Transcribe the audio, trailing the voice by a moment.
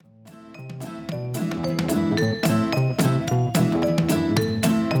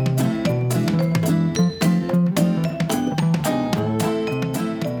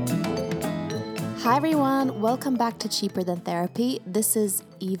Welcome back to Cheaper Than Therapy. This is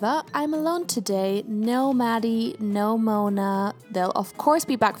Eva. I'm alone today. No Maddie, no Mona. They'll of course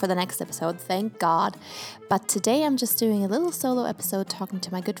be back for the next episode, thank God. But today I'm just doing a little solo episode talking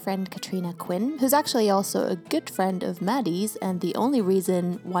to my good friend Katrina Quinn, who's actually also a good friend of Maddie's and the only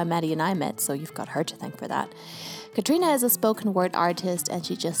reason why Maddie and I met, so you've got her to thank for that. Katrina is a spoken word artist and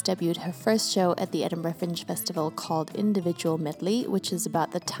she just debuted her first show at the Edinburgh Fringe Festival called Individual Medley, which is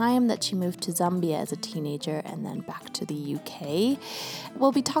about the time that she moved to Zambia as a teenager and then back to the UK.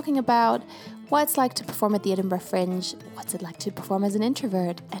 We'll be talking about what it's like to perform at the Edinburgh Fringe, what's it like to perform as an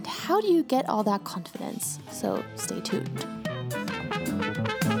introvert, and how do you get all that confidence? So stay tuned.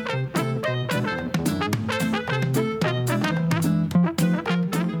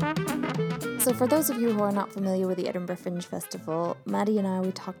 So for those of you who are not familiar with the Edinburgh Fringe Festival, Maddie and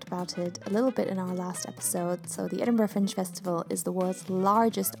we talked about it a little bit in our last episode. So the Edinburgh Fringe Festival is the world's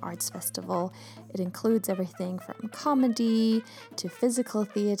largest arts festival. It includes everything from comedy to physical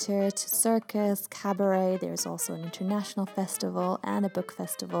theatre to circus, cabaret. There's also an international festival and a book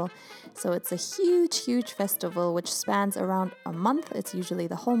festival. So it's a huge, huge festival which spans around a month. It's usually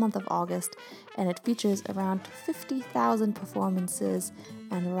the whole month of August, and it features around 50,000 performances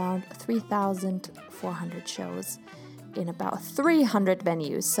and around 3,400 shows in about 300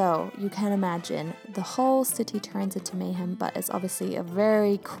 venues. So you can imagine the whole city turns into mayhem, but it's obviously a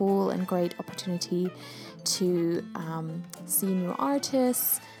very cool and great opportunity to see new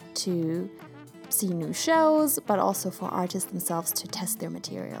artists, to see new shows, but also for artists themselves to test their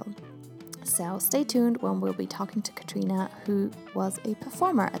material. So stay tuned when we'll be talking to Katrina, who was a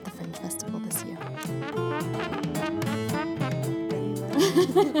performer at the Fringe Festival this year.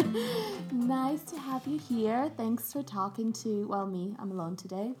 Nice to have you here. Thanks for talking to, me. I'm alone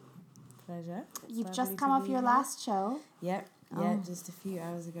today. Pleasure. You've just come off your last show. Yep. Just a few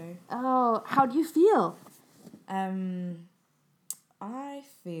hours ago. Oh, how do you feel? I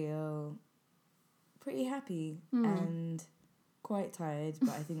feel pretty happy and quite tired,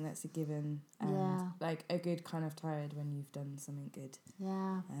 but I think that's a given. And like a good kind of tired when you've done something good.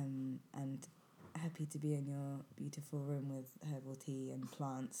 Yeah. And happy to be in your beautiful room with herbal tea and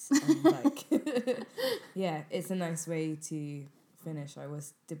plants and like it's a nice way to finish. I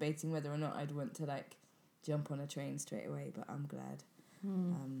was debating whether or not I'd want to like jump on a train straight away, but I'm glad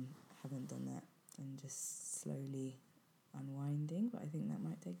haven't done that and just slowly unwinding, but I think that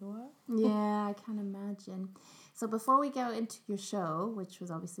might take a while. Yeah, I can imagine. So before we go into your show, which was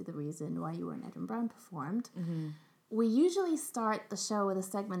obviously the reason why you were in Edinburgh and performed, we usually start the show with a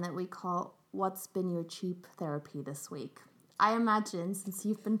segment that we call What's Been Your Cheap Therapy This Week? I imagine since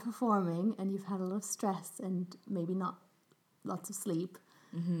you've been performing and you've had a lot of stress and maybe not lots of sleep,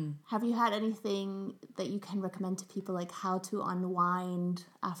 have you had anything that you can recommend to people, like how to unwind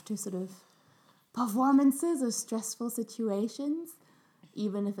after sort of performances or stressful situations,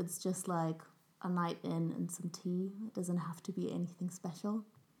 even if it's just like a night in and some tea? It doesn't have to be anything special.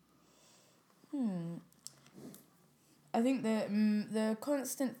 I think the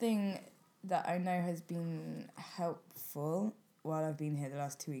constant thing that I know has been helpful while I've been here the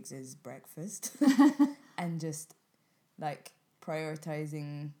last 2 weeks is breakfast and just like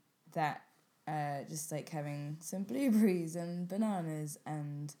prioritizing that, just like having some blueberries and bananas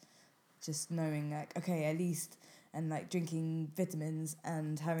and just knowing like, okay, at least, and like drinking vitamins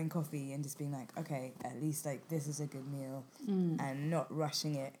and having coffee and just being like, okay, at least like this is a good meal and not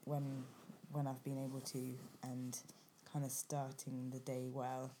rushing it when I've been able to, and kind of starting the day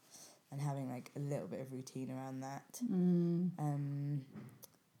well and having like a little bit of routine around that.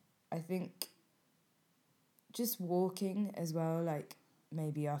 I think just walking as well, like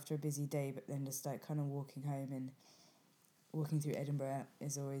maybe after a busy day, but then just like kind of walking home and walking through Edinburgh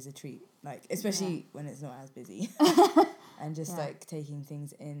is always a treat, like especially when it's not as busy and just like taking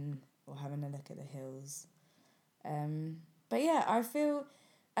things in or having a look at the hills. But yeah, I feel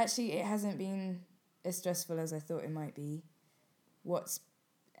actually it hasn't been as stressful as I thought it might be.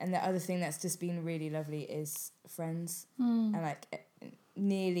 And the other thing that's just been really lovely is friends. And like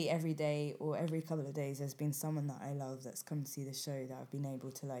nearly every day or every couple of days there's been someone that I love that's come to see the show that I've been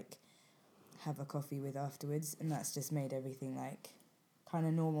able to like have a coffee with afterwards, and that's just made everything like kind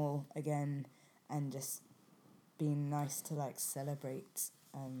of normal again and just been nice to like celebrate.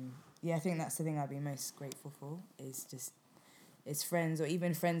 I think that's the thing I'd be most grateful for is friends, or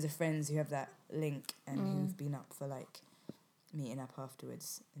even friends of friends who have that link and who've been up for like meeting up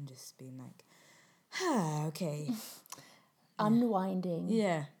afterwards and just being like, okay. Unwinding.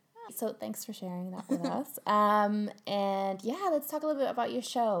 Yeah. So thanks for sharing that with us. And let's talk a little bit about your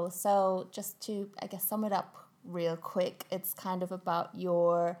show. So just to, I guess, sum it up real quick, it's kind of about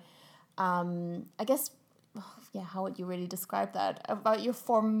your, how would you really describe that? About your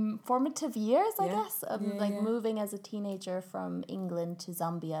formative years, I guess, of moving as a teenager from England to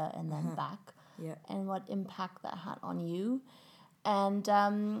Zambia and then back, and what impact that had on you. And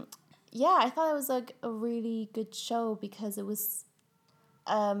I thought it was like a really good show because it was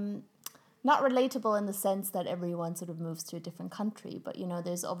not relatable in the sense that everyone sort of moves to a different country, but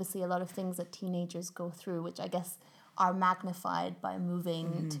there's obviously a lot of things that teenagers go through, which I guess are magnified by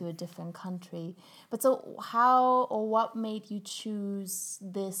moving to a different country. But so how or what made you choose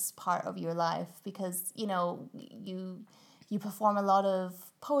this part of your life? Because, you perform a lot of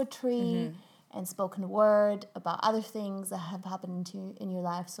poetry and spoken word about other things that have happened in your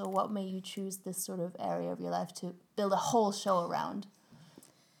life. So what made you choose this sort of area of your life to build a whole show around?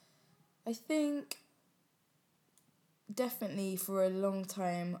 I think definitely for a long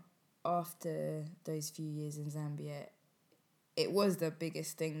time after those few years in Zambia, it was the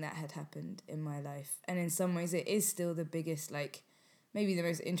biggest thing that had happened in my life. And in some ways it is still the biggest, like, maybe the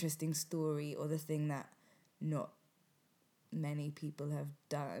most interesting story or the thing that not many people have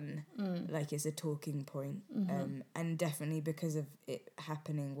done. Like, it's a talking point. And definitely because of it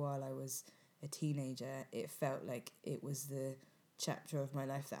happening while I was a teenager, it felt like it was the chapter of my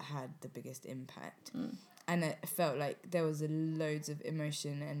life that had the biggest impact. And it felt like there was loads of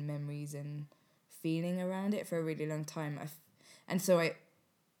emotion and memories and feeling around it for a really long time. And so I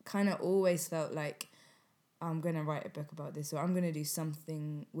kind of always felt like I'm going to write a book about this, or I'm going to do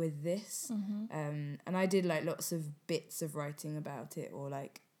something with this. And I did like lots of bits of writing about it, or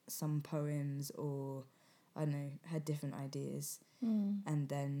like some poems, or I don't know, had different ideas. And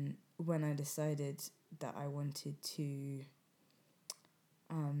then when I decided that I wanted to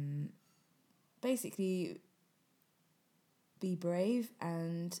basically be brave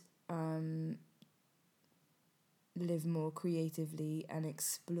and live more creatively and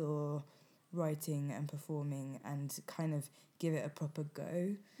explore writing and performing and kind of give it a proper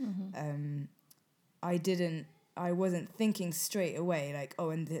go. I wasn't thinking straight away like,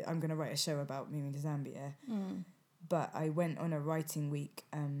 I'm going to write a show about moving to Zambia. But I went on a writing week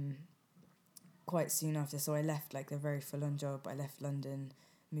quite soon after. So I left like a very full-on job. I left London,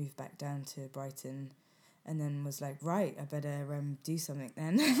 moved back down to Brighton, and then was like, right, I better do something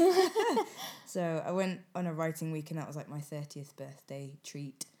then. So I went on a writing week, and that was like my 30th birthday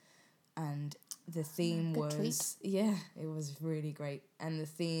treat. And the theme was, it was really great. And the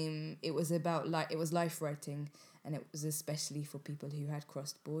theme, it was about it was life writing, and it was especially for people who had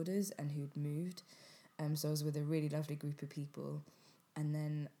crossed borders and who'd moved. So I was with a really lovely group of people. And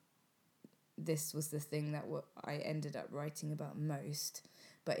then this was the thing that I ended up writing about most.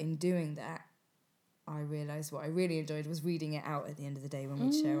 But in doing that, I realised what I really enjoyed was reading it out at the end of the day when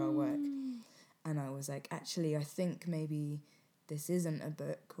we'd share our work. And I was like, actually, I think maybe this isn't a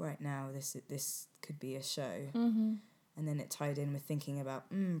book right now. This could be a show. And then it tied in with thinking about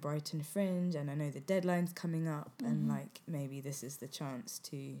Brighton Fringe, and I know the deadline's coming up, and like maybe this is the chance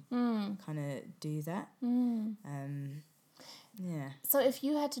to kind of do that. So if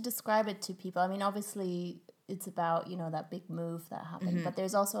you had to describe it to people, I mean, obviously it's about, that big move that happened, but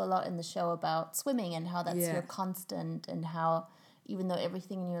there's also a lot in the show about swimming and how that's your constant, and how even though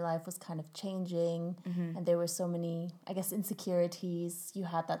everything in your life was kind of changing and there were so many, I guess, insecurities, you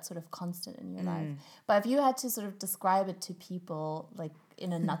had that sort of constant in your life. But if you had to sort of describe it to people, like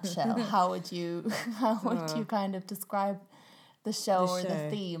in a nutshell, how would you kind of describe the show or the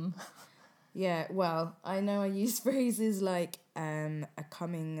theme? Yeah, well, I know I use phrases like a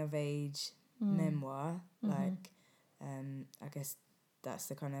coming of age memoir, like I guess that's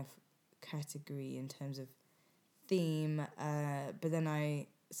the kind of category in terms of theme, but then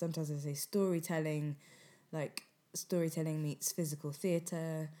sometimes I say storytelling, like storytelling meets physical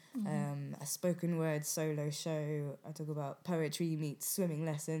theatre, a spoken word solo show. I talk about poetry meets swimming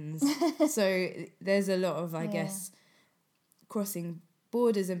lessons. So there's a lot of, I guess, crossing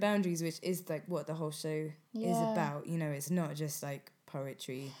borders and boundaries, which is like what the whole show is about. It's not just like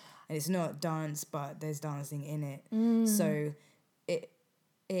poetry, and it's not dance, but there's dancing in it. So it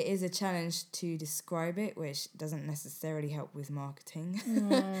is a challenge to describe it, which doesn't necessarily help with marketing.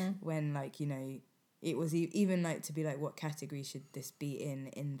 When it was even like to be like, what category should this be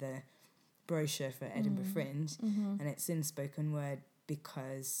in the brochure for Edinburgh Fringe? And it's in spoken word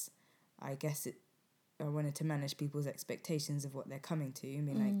because I guess I wanted to manage people's expectations of what they're coming to. I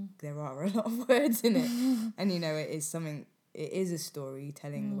mean, like, there are a lot of words in it. And, it is a story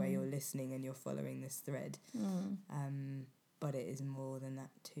telling where you're listening and you're following this thread. But it is more than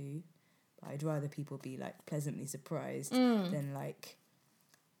that too. But I'd rather people be, like, pleasantly surprised than, like,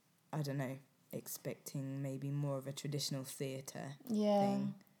 I don't know, expecting maybe more of a traditional theatre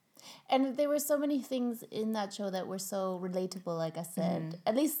thing. And there were so many things in that show that were so relatable, like I said,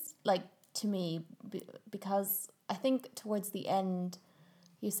 at least like to me, because I think towards the end,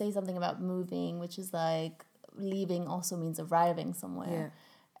 you say something about moving, which is like leaving also means arriving somewhere. Yeah.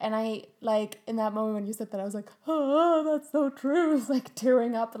 And I, like, in that moment when you said that, I was like, oh, that's so true. It's like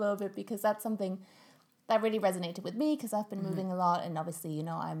tearing up a little bit, because that's something that really resonated with me, because I've been moving a lot, and obviously, you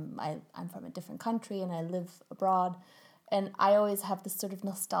know, I'm from a different country and I live abroad, and I always have this sort of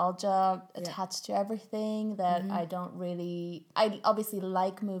nostalgia attached to everything that I don't really... I obviously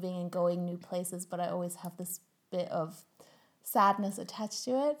like moving and going new places, but I always have this bit of sadness attached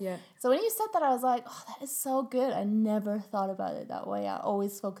to it. Yeah. So when you said that, I was like, oh, that is so good. I never thought about it that way. I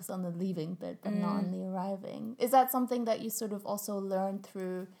always focus on the leaving bit, but not on the arriving. Is that something that you sort of also learned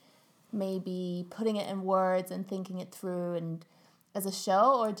through maybe putting it in words and thinking it through and as a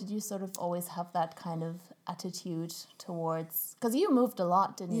show, or did you sort of always have that kind of attitude towards... Because you moved a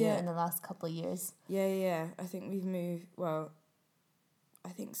lot, didn't you, in the last couple of years? Yeah. I think we've moved... Well, I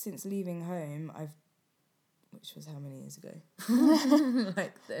think since leaving home, which was how many years ago?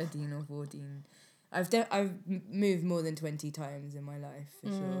 Like 13 or 14. I've moved more than 20 times in my life, for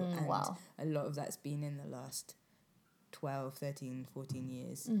sure. And a lot of that's been in the last 12, 13, 14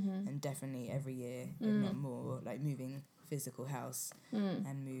 years. And definitely every year, if not more, like moving physical house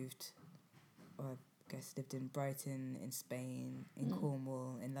and moved, or I guess lived in Brighton, in Spain, in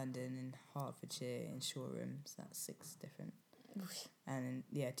Cornwall, in London, in Hertfordshire, in Shoreham. So that's 6 different. And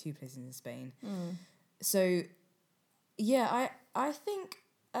 2 places in Spain. So, yeah, I think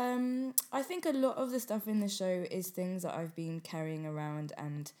a lot of the stuff in the show is things that I've been carrying around,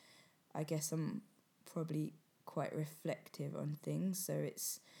 and I guess I'm probably quite reflective on things. So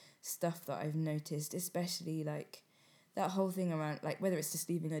it's stuff that I've noticed, especially like that whole thing around, like, whether it's just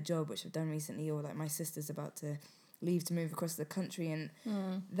leaving a job, which I've done recently, or like my sister's about to leave to move across the country, and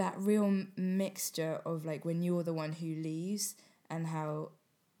that real mixture of like when you're the one who leaves, and how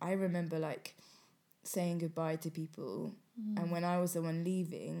I remember like saying goodbye to people, and when I was the one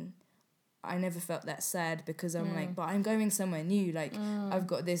leaving, I never felt that sad, because I'm like, but I'm going somewhere new, like I've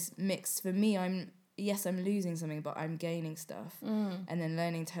got this mix. For me, I'm losing something, but I'm gaining stuff, and then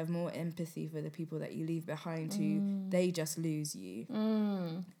learning to have more empathy for the people that you leave behind, who they just lose you,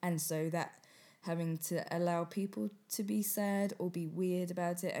 and so that having to allow people to be sad or be weird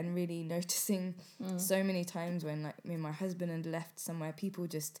about it, and really noticing so many times when like me and my husband had left somewhere, people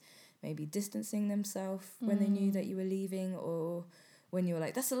just maybe distancing themselves when they knew that you were leaving, or when you were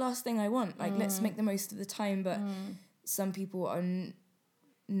like, that's the last thing I want, like let's make the most of the time, but some people are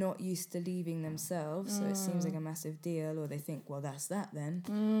not used to leaving themselves, so it seems like a massive deal, or they think, well, that's that then.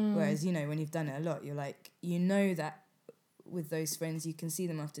 Whereas, you know, when you've done it a lot, you're like, you know that with those friends you can see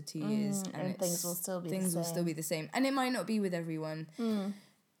them after 2 years, and things will still be the same, and it might not be with everyone,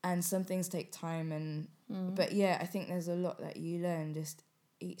 and some things take time, and but yeah, I think there's a lot that you learn just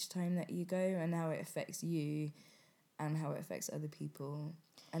each time that you go, and how it affects you and how it affects other people,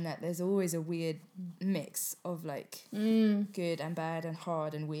 and that there's always a weird mix of like good and bad and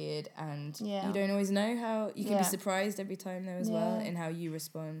hard and weird, and you don't always know how you can be surprised every time though as well, in how you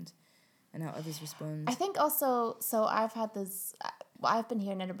respond and how others respond. I think also, so I've been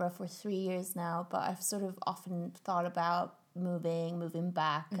here in Edinburgh for 3 years now, but I've sort of often thought about moving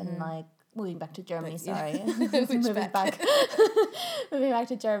back, and like moving back to Germany, moving back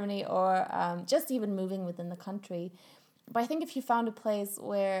to Germany, or just even moving within the country. But I think if you found a place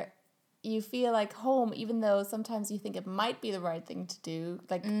where you feel like home, even though sometimes you think it might be the right thing to do,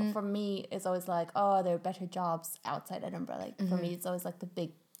 like for me, it's always like, oh, there are better jobs outside Edinburgh. Like for me, it's always like the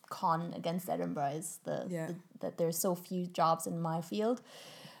big con against Edinburgh is that there's so few jobs in my field.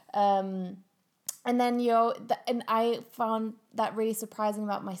 And then, and I found that really surprising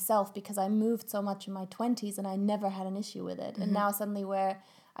about myself, because I moved so much in my 20s and I never had an issue with it. And now suddenly where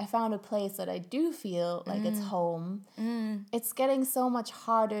I found a place that I do feel like it's home, it's getting so much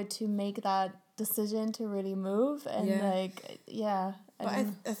harder to make that decision to really move. And But I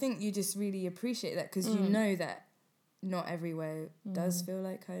think you just really appreciate that, because you know that not everywhere does feel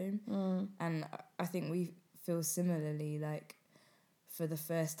like home. And I think we feel similarly, like for the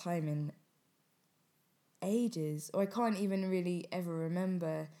first time in ages, or I can't even really ever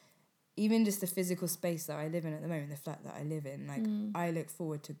remember, even just the physical space that I live in at the moment, the flat that I live in, like I look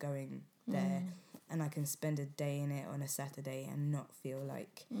forward to going there, and I can spend a day in it on a Saturday and not feel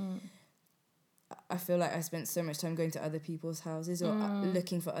like I feel like I spent so much time going to other people's houses, or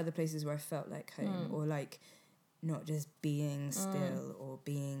looking for other places where I felt like home, or like not just being still, or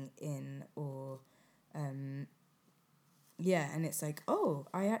being in, or and it's like, oh,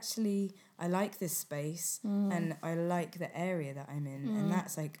 I like this space, and I like the area that I'm in, and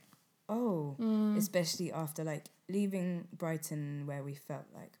that's like especially after like leaving Brighton where we felt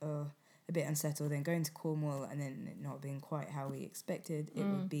like, a bit unsettled, then going to Cornwall and then it not being quite how we expected it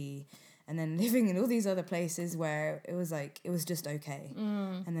would be, and then living in all these other places where it was like, it was just okay,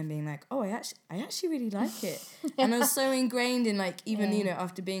 and then being like, I actually really like it. And I was so ingrained in like, even you know,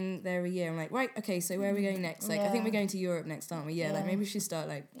 after being there a year, I'm like, right, okay, so where are we going next? Like I think we're going to Europe next, aren't we? Like maybe we should start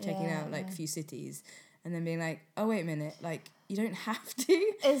like checking out like a few cities, and then being like, oh wait a minute, like you don't have to.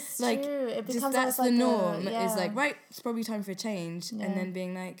 It's like true. It becomes just, that's like the norm. a, It's like, right, it's probably time for a change, and then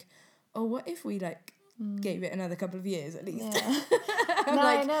being like, oh, what if we like gave it another couple of years at least? I'm no,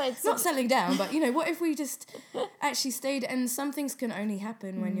 like, I know, it's not settling down, but you know, what if we just actually stayed? And some things can only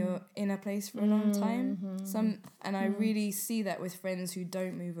happen when you're in a place for a long time. And I really see that with friends who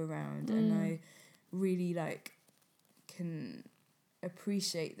don't move around, and I really like can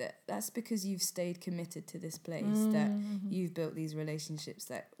appreciate that that's because you've stayed committed to this place, that you've built these relationships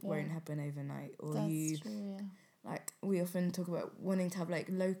that won't happen overnight, or that's true, like we often talk about wanting to have like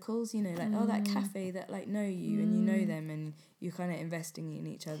locals, you know, like that cafe that like know you and you know them and you're kind of investing in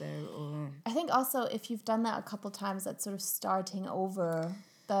each other. Or I think also if you've done that a couple times, that sort of starting over,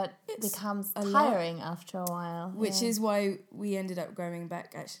 that becomes tiring after a while, which is why we ended up going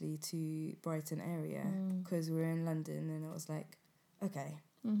back actually to Brighton area, because we were in London and it was like, okay,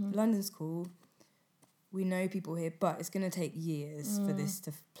 London's cool, we know people here, but it's going to take years for this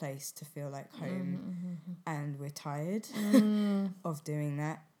place to feel like home, and we're tired of doing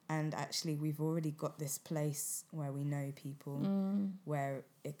that. And actually we've already got this place where we know people, where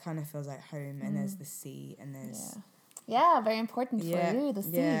it kind of feels like home, and there's the sea, and there's very important for you, the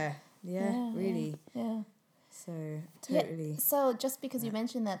sea. Really. So totally. So just because you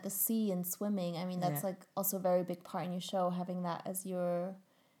mentioned that, the sea and swimming, I mean, that's like also a very big part in your show, having that as your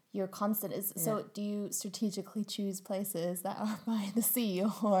constant. So do you strategically choose places that are by the sea,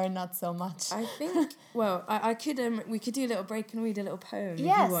 or not so much? I think, well, I could we could do a little break and read a little poem if you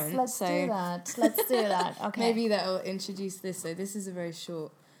want. Let's do that. Okay. Maybe that'll introduce this. So this is a very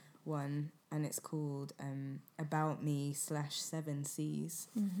short one, and it's called About Me /7 Seas.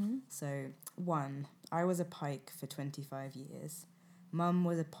 So 1, I was a pike for 25 years. Mum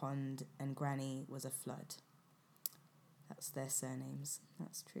was a pond and Granny was a flood. That's their surnames.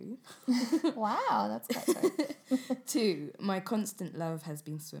 That's true. Wow, that's quite true. 2, my constant love has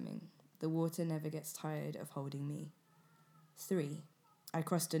been swimming. The water never gets tired of holding me. 3, I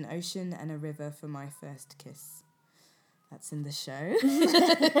crossed an ocean and a river for my first kiss. That's in the show.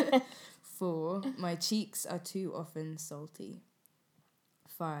 4, my cheeks are too often salty.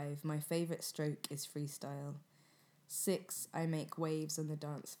 5, my favourite stroke is freestyle. 6, I make waves on the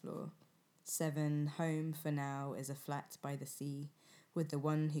dance floor. 7, home for now is a flat by the sea, with the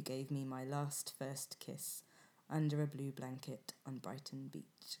one who gave me my first kiss, under a blue blanket on Brighton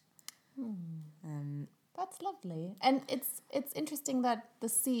Beach. That's lovely. And it's interesting that the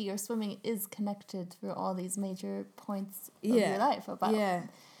sea or swimming is connected through all these major points of your life.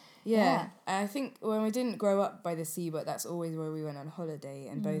 Yeah. I think when we didn't grow up by the sea, but that's always where we went on holiday,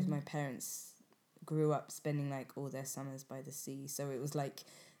 and both my parents grew up spending like all their summers by the sea, so it was like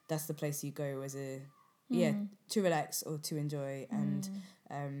that's the place you go as a to relax or to enjoy. And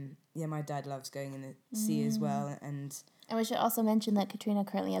my dad loves going in the sea as well. And we should also mention that Katrina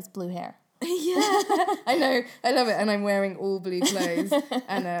currently has blue hair. I know, I love it, and I'm wearing all blue clothes,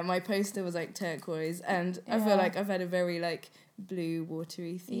 and my poster was like turquoise, and I feel like I've had a very like blue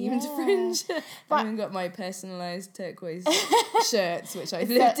watery themed fringe. I even got my personalised turquoise shirts, which I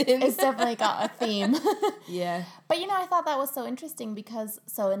lived in. It's definitely got a theme. But you know, I thought that was so interesting because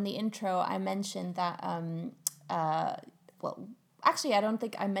in the intro I mentioned that actually, I don't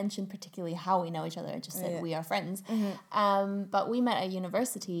think I mentioned particularly how we know each other. I just said we are friends. But we met at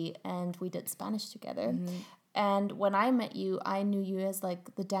university and we did Spanish together. And when I met you, I knew you as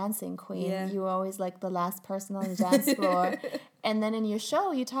like the dancing queen. You were always like the last person on the dance floor. And then in your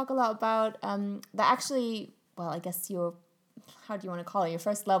show, you talk a lot about that actually, well, I guess how do you want to call it? Your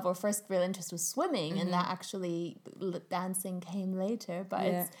first love or first real interest was swimming, and that actually dancing came later.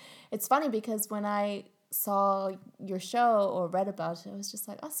 But it's funny because when I saw your show or read about it, I was just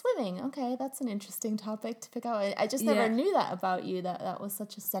like, swimming, okay, that's an interesting topic to pick out. I just never knew that about you, that was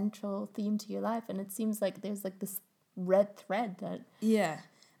such a central theme to your life, and it seems like there's like this red thread that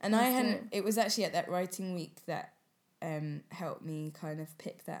and I hadn't it was actually at that writing week that helped me kind of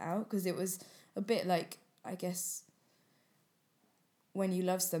pick that out, because it was a bit like, I guess, when you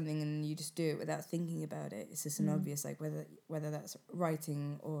love something and you just do it without thinking about it, it's just an obvious, like whether that's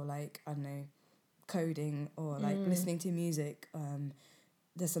writing or like, I don't know, coding or like listening to music.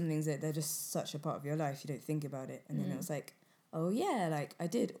 There's some things that they're just such a part of your life, you don't think about it. And then it was like, oh yeah, like I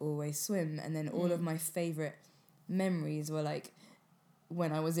did always swim. And then all of my favourite memories were like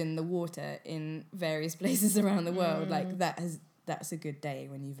when I was in the water in various places around the world. Like that's a good day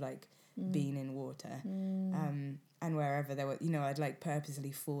when you've like been in water. And wherever there were, you know, I'd like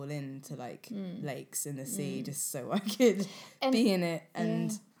purposely fall into like lakes in the sea just so I could be in it.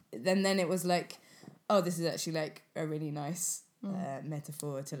 And then it was like, oh, this is actually like a really nice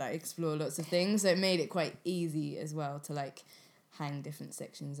metaphor to like explore lots of things. So it made it quite easy as well to like hang different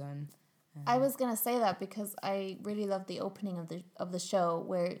sections on. I was gonna say that because I really love the opening of the show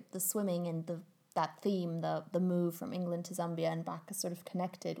where the swimming and that theme, the move from England to Zambia and back is sort of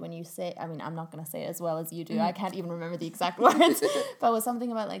connected when you say, I mean, I'm not going to say it as well as you do. I can't even remember the exact words, but it was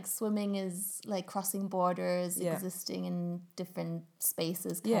something about like swimming is like crossing borders, existing in different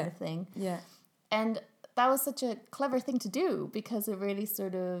spaces kind of thing. Yeah. And that was such a clever thing to do because it really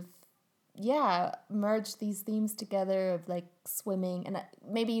sort of, merged these themes together of like swimming. And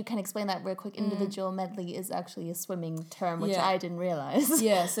maybe you can explain that real quick. Individual medley is actually a swimming term, which I didn't realize.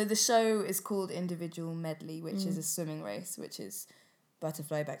 Yeah, so the show is called Individual Medley, which is a swimming race, which is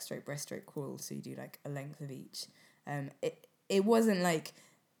butterfly, backstroke, breaststroke, crawl. So you do like a length of each. It wasn't like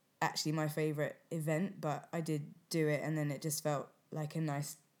actually my favourite event, but I did do it, and then it just felt like a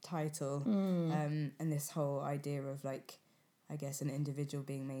nice title. And this whole idea of like, I guess, an individual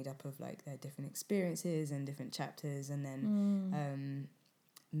being made up of like their different experiences and different chapters, and then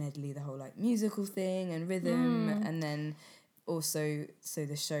medley, the whole like musical thing and rhythm, and then also so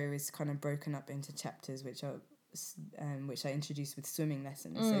the show is kind of broken up into chapters which I introduced with swimming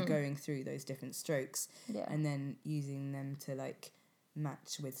lessons. So going through those different strokes and then using them to like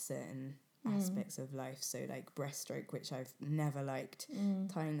match with certain aspects of life. So like breaststroke, which I've never liked,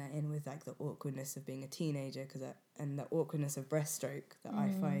 tying that in with like the awkwardness of being a teenager, and the awkwardness of breaststroke that I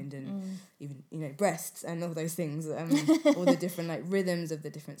find, and even, you know, breasts and all those things, all the different like rhythms of the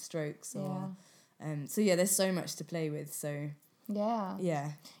different strokes. Or so yeah, there's so much to play with. So yeah,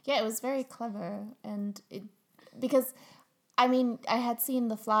 it was very clever. And it, because I mean, I had seen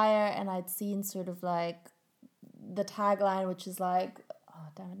the flyer and I'd seen sort of like the tagline, which is like, oh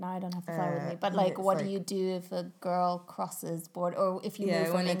damn it, now I don't have the flyer with me, but like, what do you do if a girl crosses border, or if you move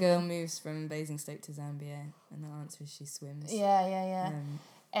from when England? A girl moves from Basingstoke to Zambia, and the answer is she swims.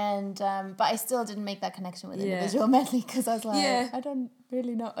 And but I still didn't make that connection with individual medley, because I was like, I don't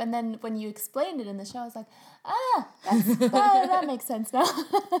really know. And then when you explained it in the show, I was like, that makes sense now.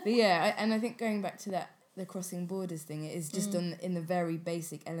 But and I think going back to that, the crossing borders thing, it is just in the very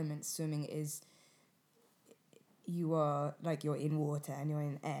basic elements. Swimming is, you are like, you're in water and you're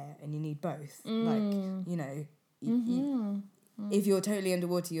in air, and you need both. Like, you know, if you're totally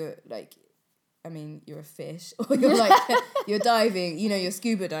underwater, you're like, I mean, you're a fish, or you're like, you're diving, you know, you're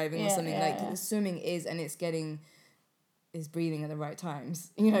scuba diving or something. Swimming is, and it's breathing at the right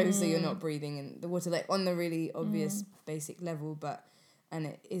times, you know, so you're not breathing in the water, like on the really obvious basic level, and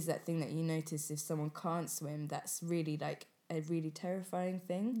it is that thing that you notice if someone can't swim, that's really like a really terrifying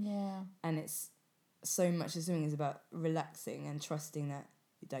thing. Yeah. And it's so much of swimming is about relaxing and trusting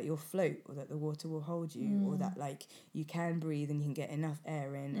that you'll float, or that the water will hold you, or that like you can breathe and you can get enough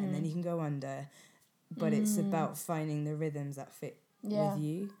air in, and then you can go under. But it's about finding the rhythms that fit with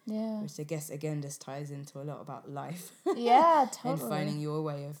you, which I guess again just ties into a lot about life. Yeah, totally. And finding your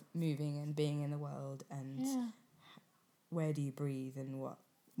way of moving and being in the world, and where do you breathe, and what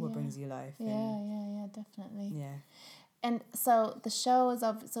brings you life. Yeah, definitely. Yeah. And so the show is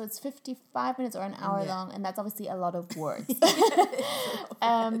so it's 55 minutes or an hour long, and that's obviously a lot of words. Is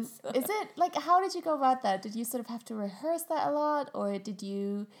it like, how did you go about that? Did you sort of have to rehearse that a lot, or did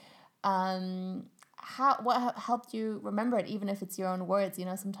you what helped you remember it, even if it's your own words? You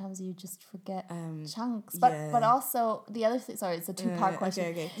know, sometimes you just forget chunks. But also the other thing, sorry, it's a two-part question.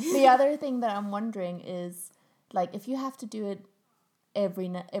 Okay. The other thing that I'm wondering is, like, if you have to do it every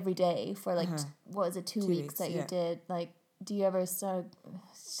day for like what is it, 2 weeks that you did, like, do you ever start,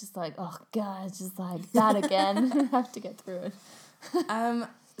 it's just like, oh god, it's just like that again? I have to get through it.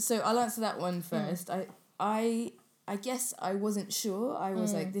 So I'll answer that one first. I guess I wasn't sure. I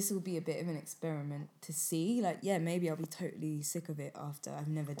was like, this will be a bit of an experiment to see, like, maybe I'll be totally sick of it after. I've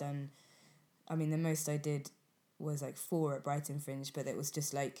never done, I mean, the most I did was like 4 at Brighton Fringe, but it was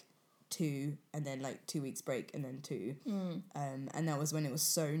just like 2 and then like 2 weeks break and then 2, and that was when it was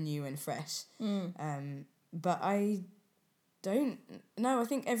so new and fresh. But I don't know, I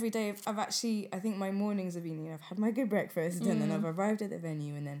think every day I think my mornings have been, I've had my good breakfast, and then I've arrived at the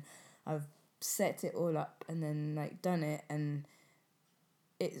venue, and then I've set it all up, and then like done it, and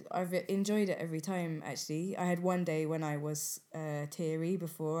I've enjoyed it every time, actually. I had one day when I was teary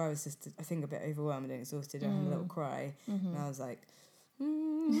before. I was just, I think, a bit overwhelmed and exhausted. I had a little cry. And I was like,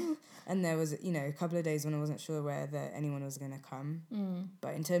 and there was, you know, a couple of days when I wasn't sure whether anyone was going to come.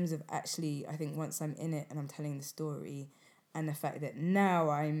 But in terms of actually, I think once I'm in it and I'm telling the story, and the fact that now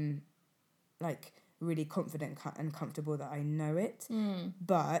I'm like really confident and comfortable that I know it.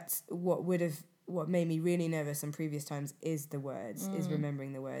 But what made me really nervous on previous times is the words, is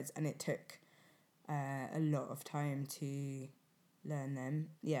remembering the words. And it took a lot of time to learn them.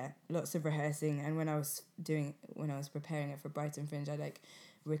 Yeah, lots of rehearsing. And when I was preparing it for Brighton Fringe, I'd like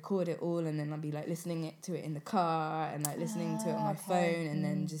record it all, and then I'd be like listening to it in the car and like listening to it on my phone, and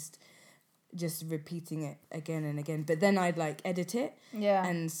then just repeating it again and again. But then I'd like edit it. Yeah.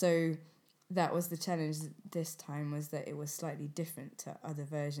 And so that was the challenge this time, was that it was slightly different to other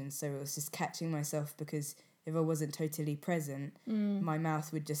versions. So it was just catching myself, because if I wasn't totally present, my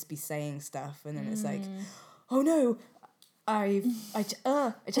mouth would just be saying stuff, and then it's like, oh no, I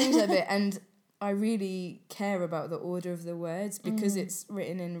changed that bit. And I really care about the order of the words, because it's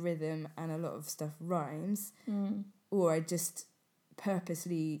written in rhythm and a lot of stuff rhymes, or I just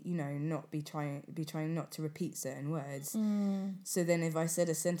purposely, you know, not be trying not to repeat certain words. So then if I said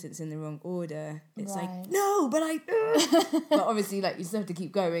a sentence in the wrong order, it's like, no, but but obviously, like, you still have to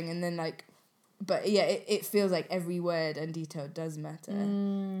keep going, and then like, but yeah, it feels like every word and detail does matter.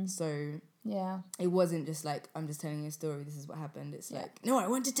 So yeah, it wasn't just like, I'm just telling you a story, this is what happened. It's like, no, I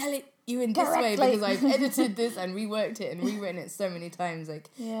want to tell it you in this way, because I've edited this and reworked it and rewritten it so many times.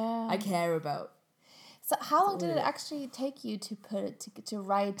 Like, I care about. So how long did it actually take you to put it to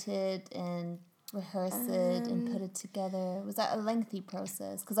write it and rehearse it and put it together? Was that a lengthy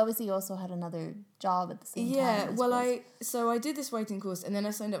process? Because obviously you also had another job at the same time. Yeah, well, I did this writing course, and then I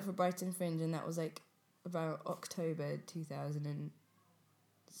signed up for Brighton Fringe, and that was like about October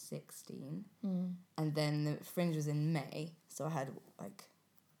 2016. And then the Fringe was in May, so I had like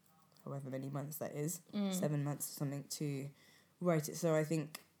however many months that is, 7 months or something to write it. So I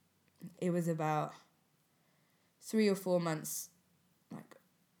think it was about 3 or 4 months, like,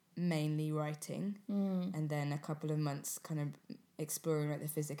 mainly writing, and then a couple of months kind of exploring like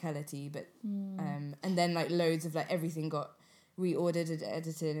the physicality, but and then like loads of like everything got reordered and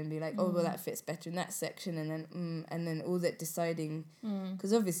edited, and be like, oh well, that fits better in that section, and then all that deciding,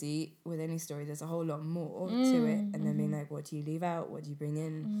 because obviously with any story there's a whole lot more to it, and then being like, what do you leave out, what do you bring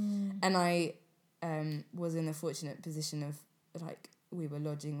in, and I was in the fortunate position of like, we were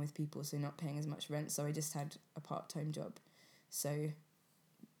lodging with people, so not paying as much rent, so I just had a part-time job, so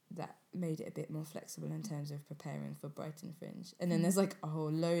that made it a bit more flexible in terms of preparing for Brighton Fringe. And then there's like a whole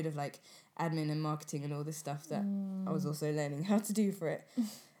load of like admin and marketing and all this stuff that I was also learning how to do for it.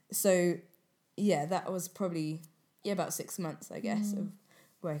 So yeah, that was probably about 6 months, I guess, of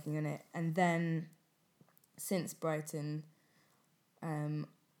working on it. And then since Brighton,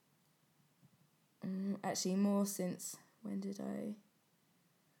 actually more since, when did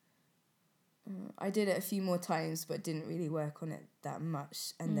I did it a few more times, but didn't really work on it that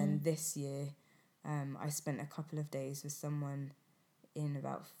much. And then this year, I spent a couple of days with someone in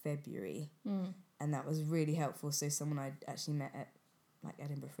about February, and that was really helpful. So someone I'd actually met at like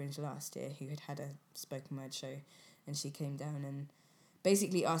Edinburgh Fringe last year, who had a spoken word show, and she came down and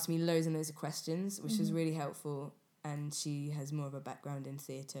basically asked me loads and loads of questions, which was really helpful. And she has more of a background in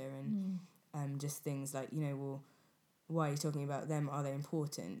theatre, and just things like, you know, well, why are you talking about them? Are they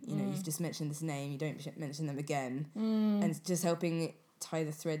important? You know, you've just mentioned this name, you don't mention them again. And just helping tie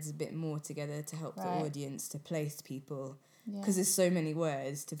the threads a bit more together to help the audience to place people. Because there's so many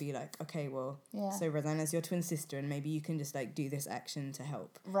words to be like, okay, well, so Rosanna's your twin sister, and maybe you can just like do this action to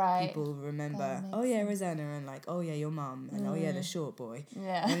help people remember, oh yeah, Rosanna, and like, oh yeah, your mum, and oh yeah, the short boy.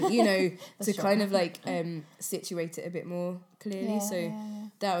 And, you know, to kind of like situate it a bit more clearly.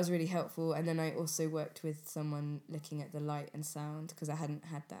 That was really helpful. And then I also worked with someone looking at the light and sound, because I hadn't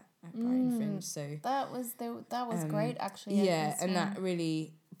had that at Brighton Fringe. So that was great, actually. Yeah, and that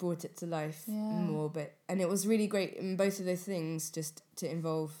really brought it to life more. And it was really great in both of those things, just to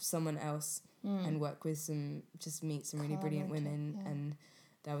involve someone else and work with meet some really brilliant women. And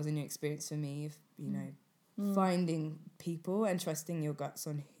that was a new experience for me, of, you know, finding people and trusting your guts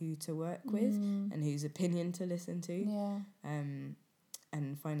on who to work with and whose opinion to listen to.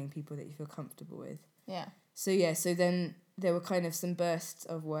 And finding people that you feel comfortable with. So then there were kind of some bursts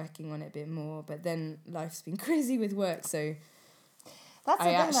of working on it a bit more, but then life's been crazy with work, so that's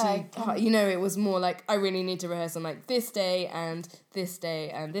you know, it was more like, I really need to rehearse on like this day and this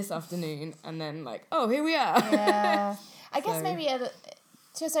afternoon, and then like, oh, here we are. I guess maybe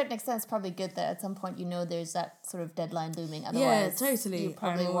To a certain extent, it's probably good that at some point there's that sort of deadline looming. Otherwise, totally. you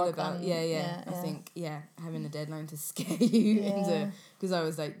probably I'm all about I think having a deadline to scare you into, because I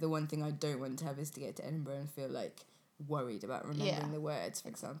was like, the one thing I don't want to have is to get to Edinburgh and feel like worried about remembering the words, for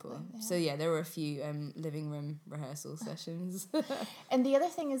example. So there were a few living room rehearsal sessions. And the other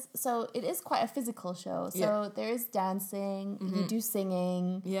thing is, so it is quite a physical show. So there is dancing, you do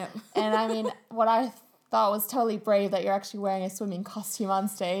singing. Yeah. And I mean, what I thought was totally brave that you're actually wearing a swimming costume on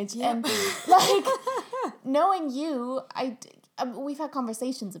stage. And like, knowing you, we've had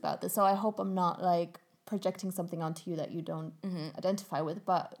conversations about this, so I hope I'm not like projecting something onto you that you don't identify with,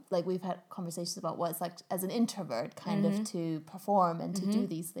 but like we've had conversations about what it's like as an introvert kind of to perform and to do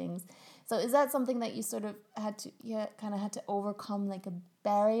these things. So is that something that you sort of had to overcome, like a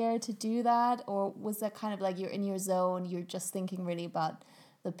barrier to do that? Or was that kind of like you're in your zone, you're just thinking really about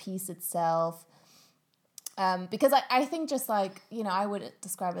the piece itself? Because I think just like, I would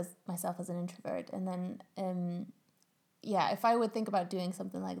describe myself as an introvert, and then if I would think about doing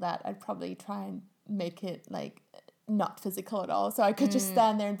something like that, I'd probably try and make it like not physical at all, so I could just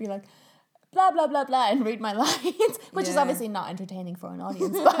stand there and be like blah blah blah blah and read my lines, which is obviously not entertaining for an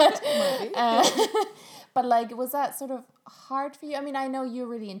audience, but but like, was that sort of hard for you? I mean, I know you're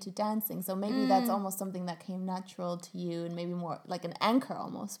really into dancing, so maybe that's almost something that came natural to you and maybe more like an anchor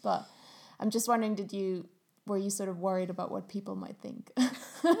almost, but I'm just wondering, were you sort of worried about what people might think?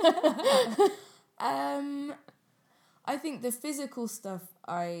 I think the physical stuff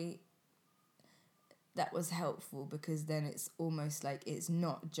that was helpful, because then it's almost like it's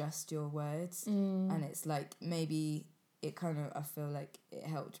not just your words, and it's like maybe it kind of, I feel like it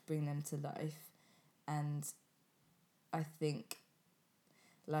helped bring them to life. And I think,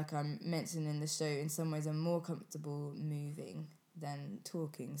 like I mentioned in the show, in some ways I'm more comfortable moving than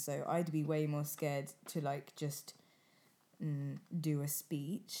talking, so I'd be way more scared to like just do a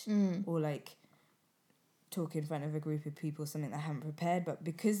speech or like talk in front of a group of people, something that I haven't prepared. But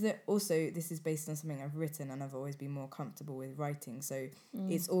because this is based on something I've written, and I've always been more comfortable with writing, so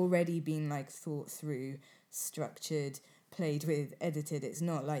it's already been like thought through, structured, played with, edited. It's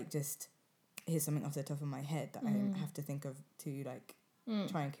not like just here's something off the top of my head that I have to think of to like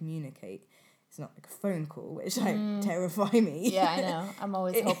try and communicate. It's not like a phone call, which like terrify me. Yeah, I know. I'm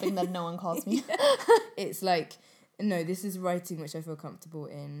always hoping that no one calls me. It's like, no, this is writing, which I feel comfortable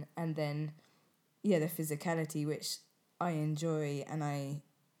in, and then the physicality, which I enjoy, and I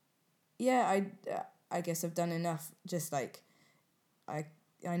guess I've done enough. Just like I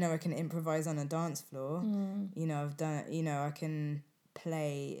know I can improvise on a dance floor. I've done. I can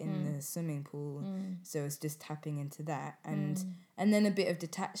play in the swimming pool. So it's just tapping into that, and then a bit of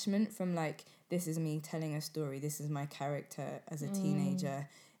detachment from like, this is me telling a story. This is my character as a teenager.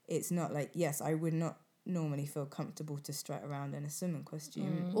 It's not like, yes, I would not normally feel comfortable to strut around in a swimming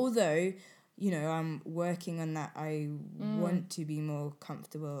costume, although I'm working on that. I want to be more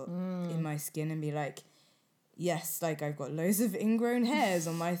comfortable in my skin and be like, yes, like I've got loads of ingrown hairs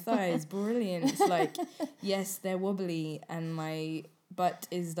on my thighs, brilliant. It's like, yes, they're wobbly, and my butt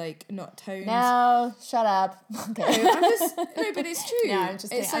is like not toned. No, shut up. Okay. No, but it's true. No,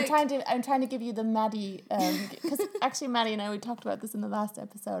 I'm trying to give you the Maddie, because actually Maddie and I, we talked about this in the last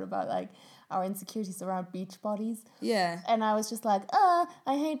episode about like our insecurities around beach bodies. Yeah. And I was just like, I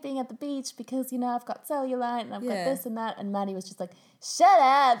hate being at the beach because, I've got cellulite and I've got this and that. And Maddie was just like, shut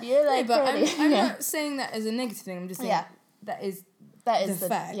up, you're like but pretty. I'm not saying that as a negative thing. I'm just saying that is the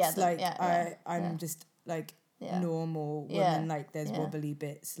fact. I'm just like normal woman. Like there's wobbly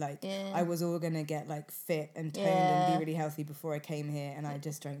bits. Like I was all going to get like fit and toned and be really healthy before I came here. And I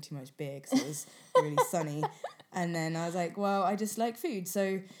just drank too much beer because it was really sunny. And then I was like, well, I just like food,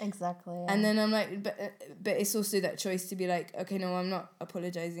 so... Exactly. Yeah. And then I'm like, but it's also that choice to be like, okay, no, I'm not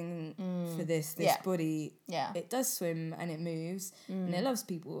apologising for this body. Yeah. It does swim and it moves and it loves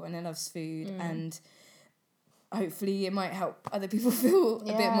people and it loves food and hopefully it might help other people feel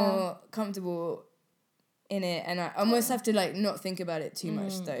a bit more comfortable in it. And I almost have to like not think about it too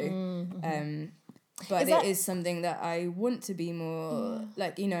much though. But it is something that I want to be more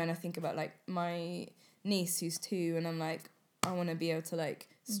like, and I think about like my niece who's 2, and I'm like, I want to be able to like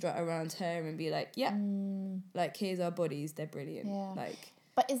strut around her and be like, like here's our bodies, they're brilliant. Like,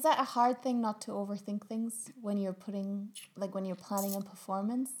 but is that a hard thing, not to overthink things when you're planning a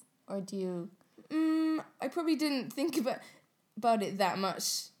performance, or do you? I probably didn't think about it that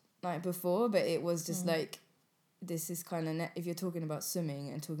much like before, but it was just like, this is kind of if you're talking about swimming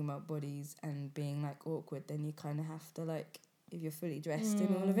and talking about bodies and being like awkward, then you kind of have to like, if you're fully dressed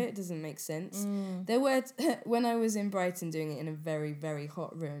in all of it doesn't make sense. There were when I was in Brighton doing it in a very, very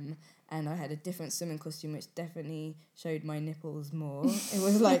hot room, and I had a different swimming costume which definitely showed my nipples more. It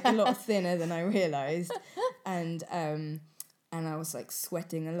was like a lot thinner than I realised, and I was like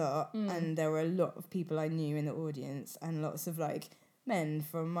sweating a lot, and there were a lot of people I knew in the audience, and lots of like men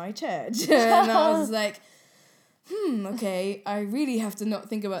from my church, and I was like, okay, I really have to not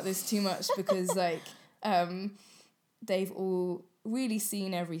think about this too much, because like they've all really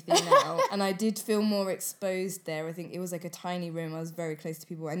seen everything now, and I did feel more exposed there. I think it was like a tiny room, I was very close to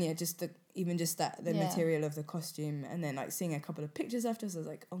people, and yeah, just the material of the costume, and then like seeing a couple of pictures afterwards, I was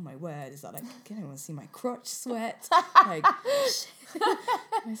like, oh my word, is that like, can anyone see my crotch sweat? Like,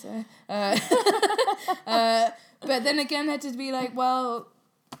 but then again I had to be like, well,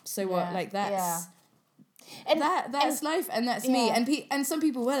 so what, like that's that's life, and that's me, and some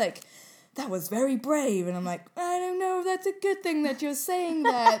people were like, that was very brave, and I'm like, I don't know if that's a good thing that you're saying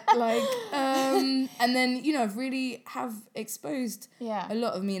that, like, and then, you know, I've really have exposed a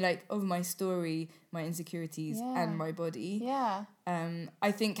lot of me, like, of my story, my insecurities, and my body.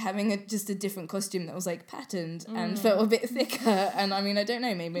 I think having just a different costume that was, like, patterned and felt a bit thicker, and I mean, I don't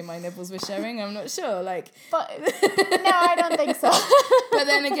know, maybe my nipples were showing, I'm not sure, like. But, no, I don't think so. But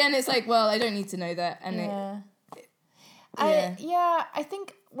then again, it's like, well, I don't need to know that, and I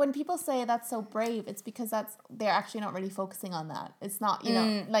think when people say that's so brave, it's because they're actually not really focusing on that. It's not, you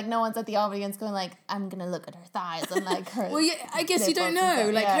know, like no one's at the audience going like, I'm gonna look at her thighs and like her. Well, yeah, I guess you don't know.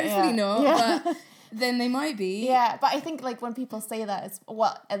 Like, hopefully not. But then they might be. Yeah, but I think like when people say that, it's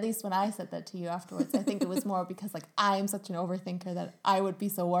at least when I said that to you afterwards, I think it was more because like I'm such an overthinker that I would be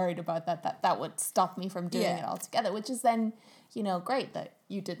so worried about that would stop me from doing it altogether. Which is then, you know, great that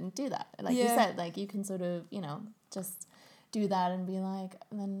you didn't do that. Like you said, like you can sort of, you know, just do that and be like,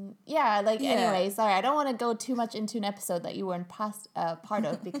 and then anyway, sorry, I don't want to go too much into an episode that you weren't part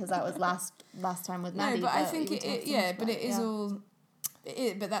of, because that was last time with Maddie. No, but I think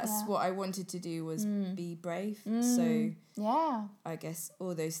but that's what I wanted to do, was be brave. So I guess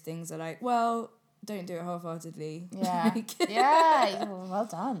all those things are like, well, don't do it half-heartedly. Well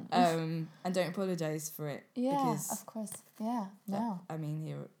done. And don't apologise for it. Because, of course. No. I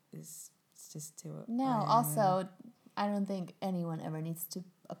mean, it's just too. No, also, I don't think anyone ever needs to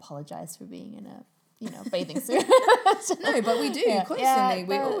apologize for being in a, you know, bathing suit. No, but we do constantly.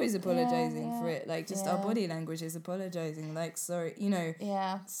 We're always apologizing for it. Like, just our body language is apologizing. Like, sorry, you know,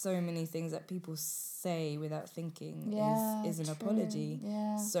 so many things that people say without thinking is an apology.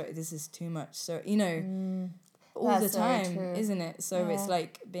 So this is too much. So, you know, all the time, isn't it? So it's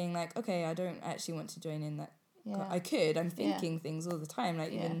like being like, okay, I don't actually want to join in that. I could. I'm thinking things all the time.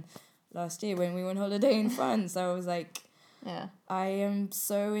 Like even last year when we went on holiday in France, I was like, I am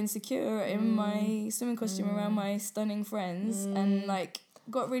so insecure in my swimming costume around my stunning friends, and like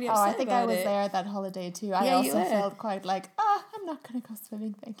got really upset about it. I think I was there that holiday too. I also felt quite like, I'm not going to go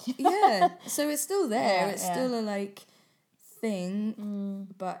swimming, thank you. So it's still there. It's still a like thing,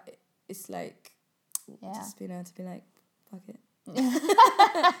 but it's like just being able to be like, fuck it.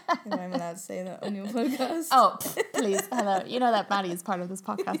 Am I allowed to say that on your podcast? Oh, please. Hello. You know that Maddie is part of this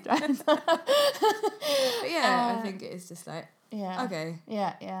podcast, right? But I think it's just like, okay.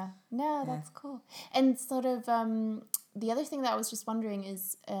 No, that's cool. And sort of the other thing that I was just wondering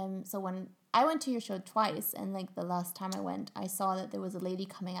is, so when I went to your show twice, and like the last time I went, I saw that there was a lady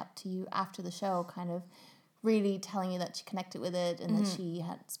coming up to you after the show, kind of really telling you that she connected with it, and that she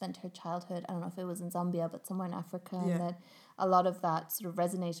had spent her childhood, I don't know if it was in Zambia, but somewhere in Africa, and that a lot of that sort of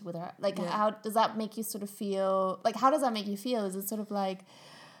resonated with her. Like, how does that make you sort of feel? Like, how does that make you feel? Is it sort of like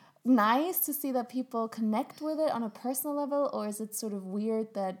nice to see that people connect with it on a personal level, or is it sort of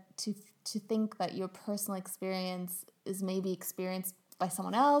weird that to think that your personal experience is maybe experienced by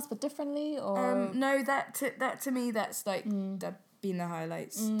someone else but differently? Or no, that to me, that's like that been the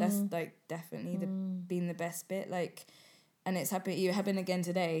highlights. That's like definitely been the best bit. Like, and it happened again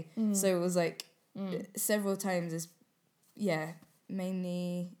today. So it was like several times. Is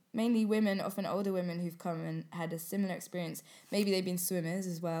mainly women, often older women who've come and had a similar experience. Maybe they've been swimmers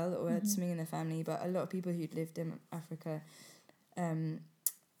as well, or had swimming in their family, but a lot of people who'd lived in Africa,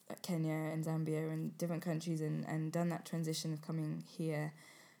 Kenya and Zambia and different countries, and done that transition of coming here.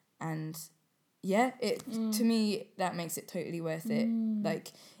 And to me, that makes it totally worth it.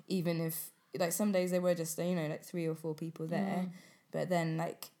 Like, even if, like, some days there were just, you know, like 3 or 4 people there, but then,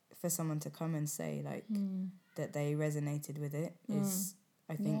 like, for someone to come and say, like, that they resonated with it is,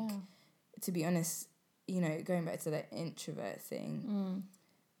 I think, to be honest, you know, going back to that introvert thing,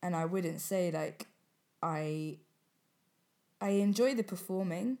 and I wouldn't say, like, I enjoy the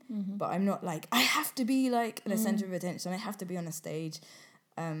performing, but I'm not like, I have to be like the center of attention, I have to be on a stage,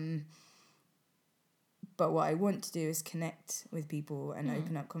 But what I want to do is connect with people and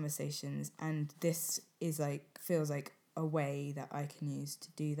open up conversations. And this is like, feels like a way that I can use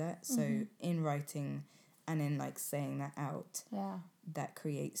to do that. So in writing and in like saying that out, that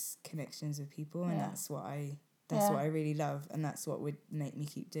creates connections with people. And that's what I really love. And that's what would make me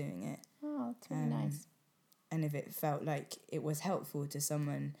keep doing it. Oh, that's really nice. And if it felt like it was helpful to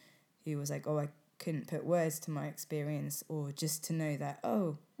someone who was like, oh, I couldn't put words to my experience, or just to know that,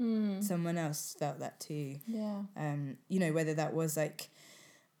 someone else felt that too. Yeah. You know, whether that was like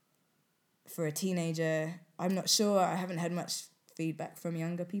for a teenager, I'm not sure. I haven't had much feedback from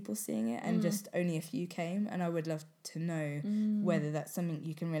younger people seeing it, and just only a few came, and I would love to know whether that's something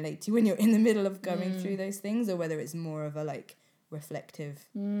you can relate to when you're in the middle of going through those things, or whether it's more of a like reflective,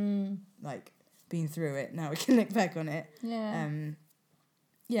 like been through it, now we can look back on it.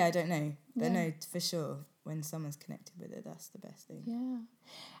 I don't know, but no, for sure, when someone's connected with it, that's the best thing. Yeah.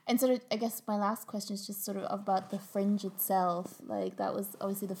 And sort of, I guess my last question is just sort of about the Fringe itself. Like, that was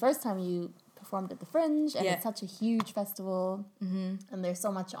obviously the first time you performed at the Fringe, and it's such a huge festival, and there's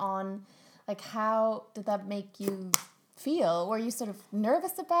so much on. Like, how did that make you feel? Were you sort of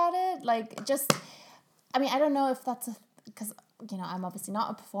nervous about it? Like, just, I mean, I don't know if that's because, you know, I'm obviously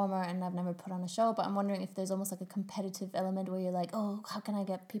not a performer and I've never put on a show, but I'm wondering if there's almost like a competitive element where you're like, oh, how can I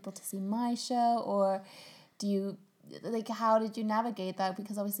get people to see my show? Or do you, like, how did you navigate that?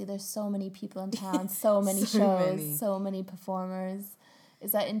 Because obviously there's so many people in town, so many shows, so many performers.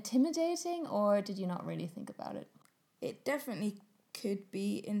 Is that intimidating, or did you not really think about it? It definitely could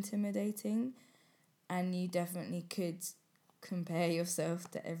be intimidating, and you definitely could compare yourself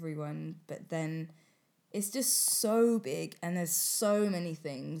to everyone, but then it's just so big and there's so many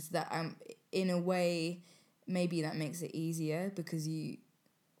things that in a way, maybe that makes it easier, because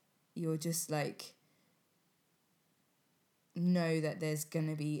you're just like, know that there's going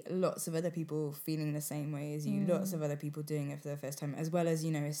to be lots of other people feeling the same way as you, lots of other people doing it for the first time, as well as,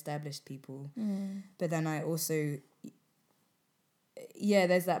 you know, established people. But then I also,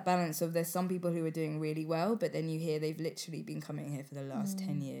 there's that balance of, there's some people who are doing really well, but then you hear they've literally been coming here for the last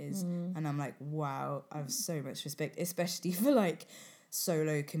 10 years. And I'm like, wow, I have so much respect, especially for like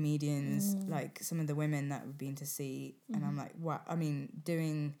solo comedians, like some of the women that we've been to see. And I'm like, wow, I mean,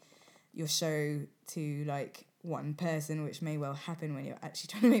 doing your show to like one person, which may well happen when you're actually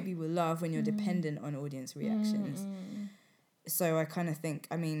trying to make people laugh, when you're dependent on audience reactions. So I kind of think,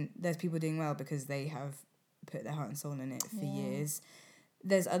 I mean, there's people doing well because they have put their heart and soul in it for years.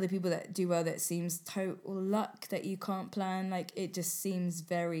 There's other people that do well that seems total luck, that you can't plan. Like, it just seems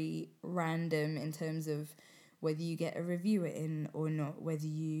very random in terms of whether you get a reviewer in or not, whether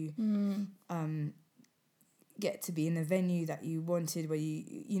you get to be in the venue that you wanted, where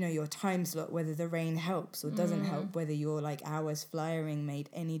you know, your time slot, whether the rain helps or doesn't help, whether your like hours flyering made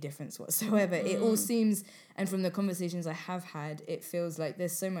any difference whatsoever. It all seems, and from the conversations I have had, it feels like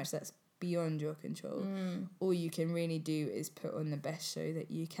there's so much that's beyond your control. All you can really do is put on the best show that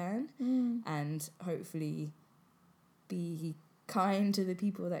you can, and hopefully be kind to the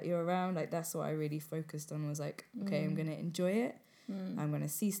people that you're around. Like, that's what I really focused on, was like, okay, I'm gonna enjoy it. I'm going to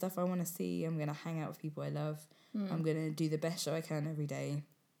see stuff I want to see. I'm going to hang out with people I love. I'm going to do the best show I can every day.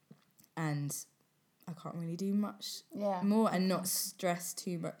 And I can't really do much more, and not stress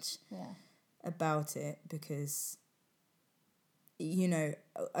too much about it, because, you know,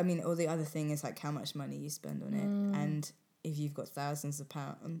 I mean, all the other thing is like how much money you spend on it. And if you've got thousands of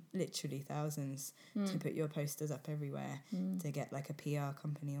pounds, literally thousands, to put your posters up everywhere, to get like a PR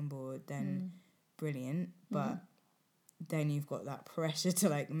company on board, then brilliant. But then you've got that pressure to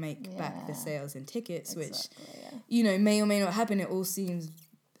like make back the sales and tickets, which, you know, may or may not happen. It all seems,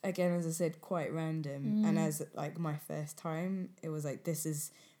 again, as I said, quite random. And as like my first time, it was like, this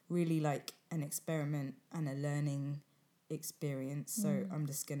is really like an experiment and a learning experience. So I'm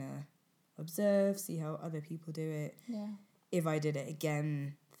just gonna observe, see how other people do it. If I did it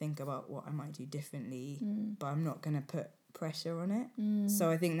again, think about what I might do differently, but I'm not gonna put pressure on it. So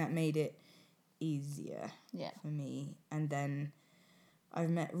I think that made it easier for me. And then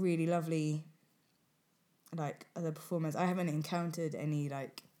I've met really lovely like other performers. I haven't encountered any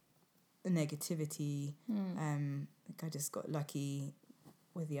like negativity. Like, I just got lucky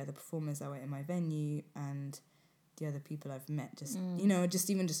with the other performers that were in my venue, and the other people I've met, just you know, just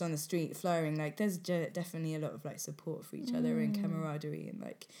even just on the street flying, like there's definitely a lot of like support for each other and camaraderie, and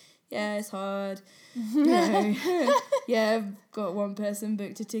like, yeah, it's hard, you know. I've got one person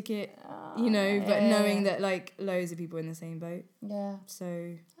booked a ticket, you know, but knowing that like loads of people in the same boat.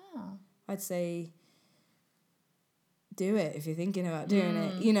 So I'd say do it if you're thinking about doing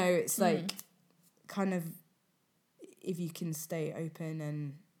it. You know, it's like kind of, if you can stay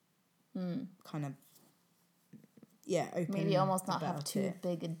open and kind of open. Maybe almost not have too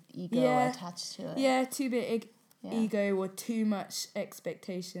big an ego attached to it. Yeah, too big ego or too much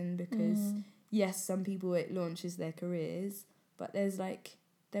expectation, because yes, some people it launches their careers, but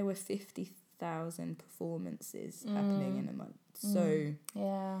there were 50,000 performances happening in a month. So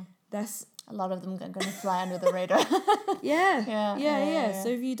that's a lot of them going to fly under the radar. So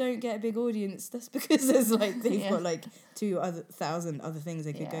if you don't get a big audience, that's because there's they've got 2,000 other things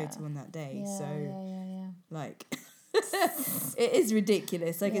they could go to on that day. It is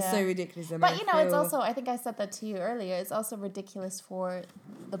ridiculous. It's so ridiculous. But it's also, I think I said that to you earlier, it's also ridiculous for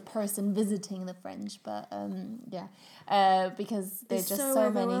the person visiting the Fringe, but because there's just so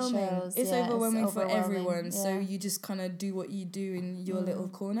many shows. It's overwhelming for everyone. So you just kind of do what you do in your little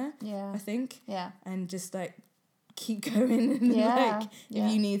corner, I think. Yeah. And just keep going, and if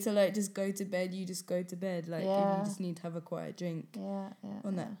you need to just go to bed, you just go to bed. If you just need to have a quiet drink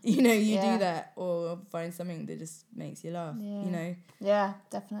on that, you do that, or find something that just makes you laugh.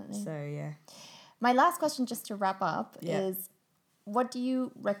 Definitely. So my last question, just to wrap up, is what do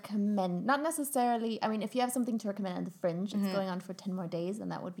you recommend? Not necessarily, I mean, if you have something to recommend at the Fringe, it's going on for 10 more days,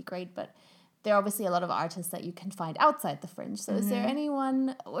 and that would be great, but there are obviously a lot of artists that you can find outside the Fringe. So is there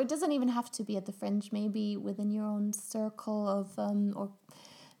anyone, or it doesn't even have to be at the Fringe, maybe within your own circle of or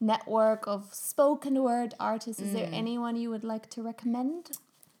network of spoken word artists, is there anyone you would like to recommend?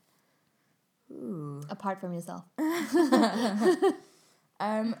 Ooh. Apart from yourself.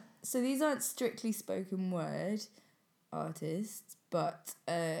 So these aren't strictly spoken word artists, but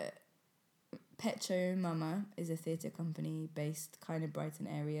Pecho Mama is a theatre company based kind of Brighton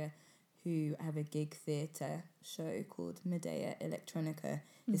area, who have a gig theatre show called Medley Electronica.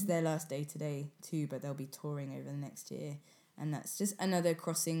 It's their last day today too, but they'll be touring over the next year. And that's just another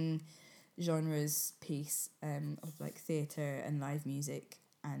crossing genres piece of theatre and live music.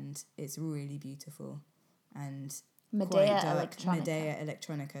 And it's really beautiful. And Medley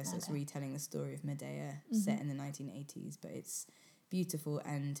Electronica. So it's retelling the story of Medea, set in the 1980s. But it's beautiful,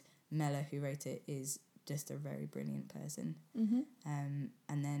 and Mella, who wrote it, is just a very brilliant person.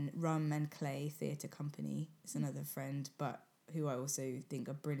 And then Rum and Clay Theatre Company is another friend, but who I also think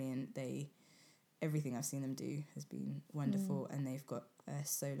are brilliant. Everything I've seen them do has been wonderful, and they've got a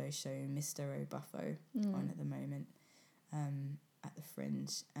solo show, Mr. O'Buffo, on at the moment at the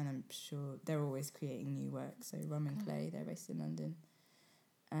Fringe, and I'm sure they're always creating new work. So Rum and Clay, they're based in London.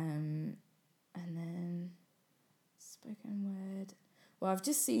 And then spoken word. Well, I've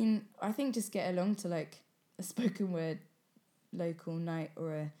just seen, I think just get along to a spoken word local night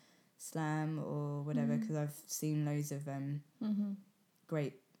or a slam or whatever, because I've seen loads of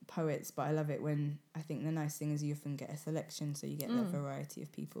great poets, but I love it when, I think the nice thing is you often get a selection, so you get that variety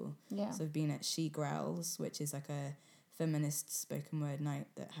of people. So I've been at She Growls, which is a feminist spoken word night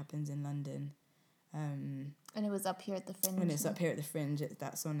that happens in London. And it was up here at the Fringe. And it's up here at the Fringe.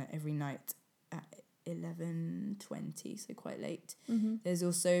 That's on every night at 11:20, so quite late. There's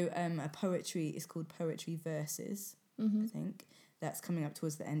also a poetry, it's called Poetry Verses, I think. That's coming up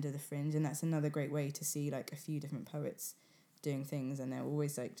towards the end of the Fringe, and that's another great way to see a few different poets doing things, and they're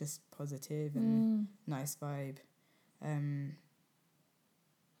always just positive and nice vibe.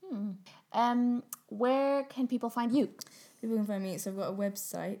 Where can people find you? People can find me, so I've got a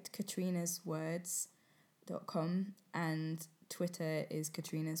website, katrinaswords.com, and Twitter is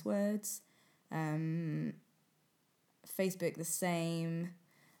Katrina's Words. Facebook the same,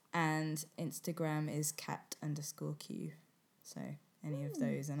 and Instagram is cat_Q. So any of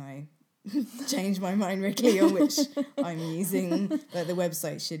those, and I change my mind regularly on which I'm using, but the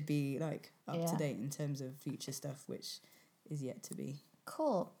website should be up to date in terms of future stuff, which is yet to be.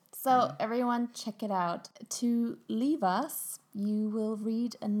 Cool. So everyone check it out. To leave us, you will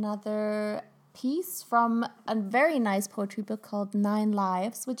read another piece from a very nice poetry book called 9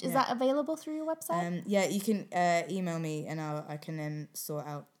 Lives, which is that available through your website? You can email me, and I can sort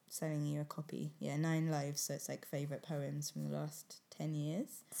out sending you a copy. 9 Lives, so it's favourite poems from the last 10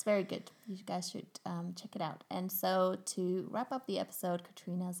 years. It's very good. You guys should check it out. And so to wrap up the episode,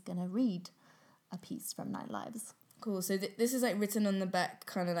 Katrina's gonna read a piece from 9 Lives. Cool. So this is written on the back,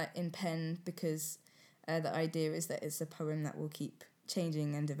 kind of in pen, because the idea is that it's a poem that will keep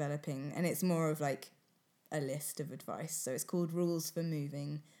changing and developing, and it's more of a list of advice. So it's called Rules for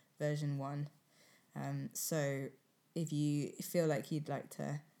Moving version 1. So if you feel you'd like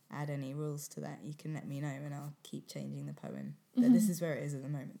to add any rules to that, you can let me know, and I'll keep changing the poem. But this is where it is at the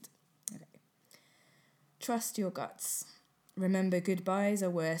moment. Okay. Trust your guts. Remember, goodbyes are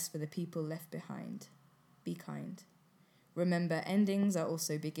worse for the people left behind. Be kind. Remember, endings are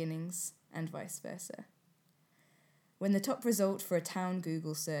also beginnings, and vice versa. When the top result for a town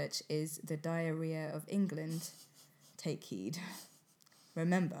Google search is the diarrhea of England, take heed.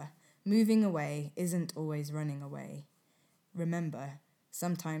 Remember, moving away isn't always running away. Remember,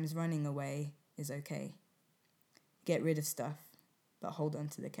 sometimes running away is okay. Get rid of stuff, but hold on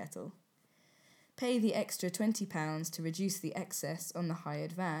to the kettle. Pay the extra £20 to reduce the excess on the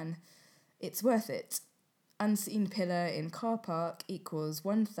hired van. It's worth it. Unseen pillar in car park equals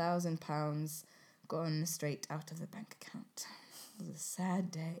 £1,000 gone straight out of the bank account. It was a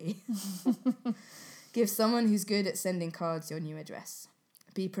sad day. Give someone who's good at sending cards your new address.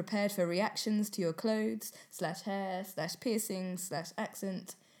 Be prepared for reactions to your clothes, /hair, /piercing,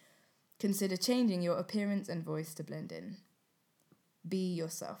 /accent. Consider changing your appearance and voice to blend in. Be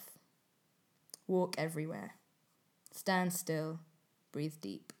yourself. Walk everywhere. Stand still. Breathe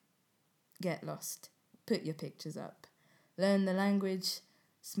deep. Get lost. Put your pictures up. Learn the language.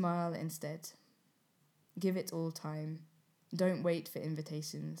 Smile instead. Give it all time. Don't wait for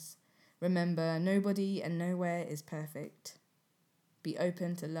invitations. Remember, nobody and nowhere is perfect. Be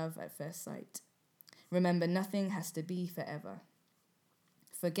open to love at first sight. Remember, nothing has to be forever.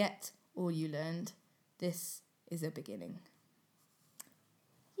 Forget all you learned. This is a beginning.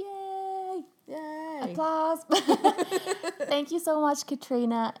 Yay! Yay! Applause! Thank you so much,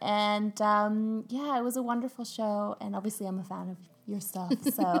 Katrina. And it was a wonderful show. And obviously, I'm a fan of your stuff.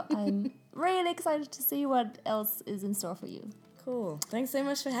 So I'm really excited to see what else is in store for you. Cool. Thanks so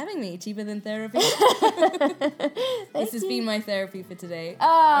much for having me. Cheaper than therapy. This has been my therapy for today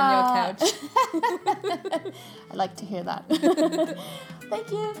on your couch. I like to hear that.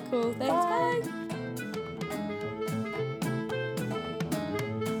 Thank you. Cool. Thanks. Bye.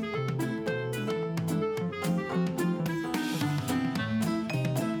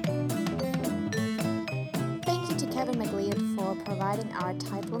 For providing our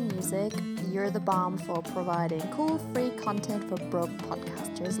title music. You're the bomb for providing cool free content for broke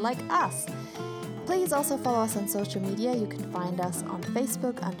podcasters like us. Please also follow us on social media. You can find us on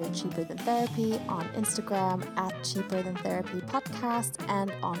Facebook under Cheaper Than Therapy, on Instagram at Cheaper Than Therapy Podcast,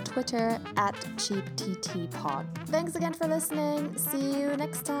 and on Twitter at CheapTTPod. Thanks again for listening. See you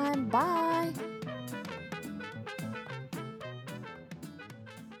next time. Bye.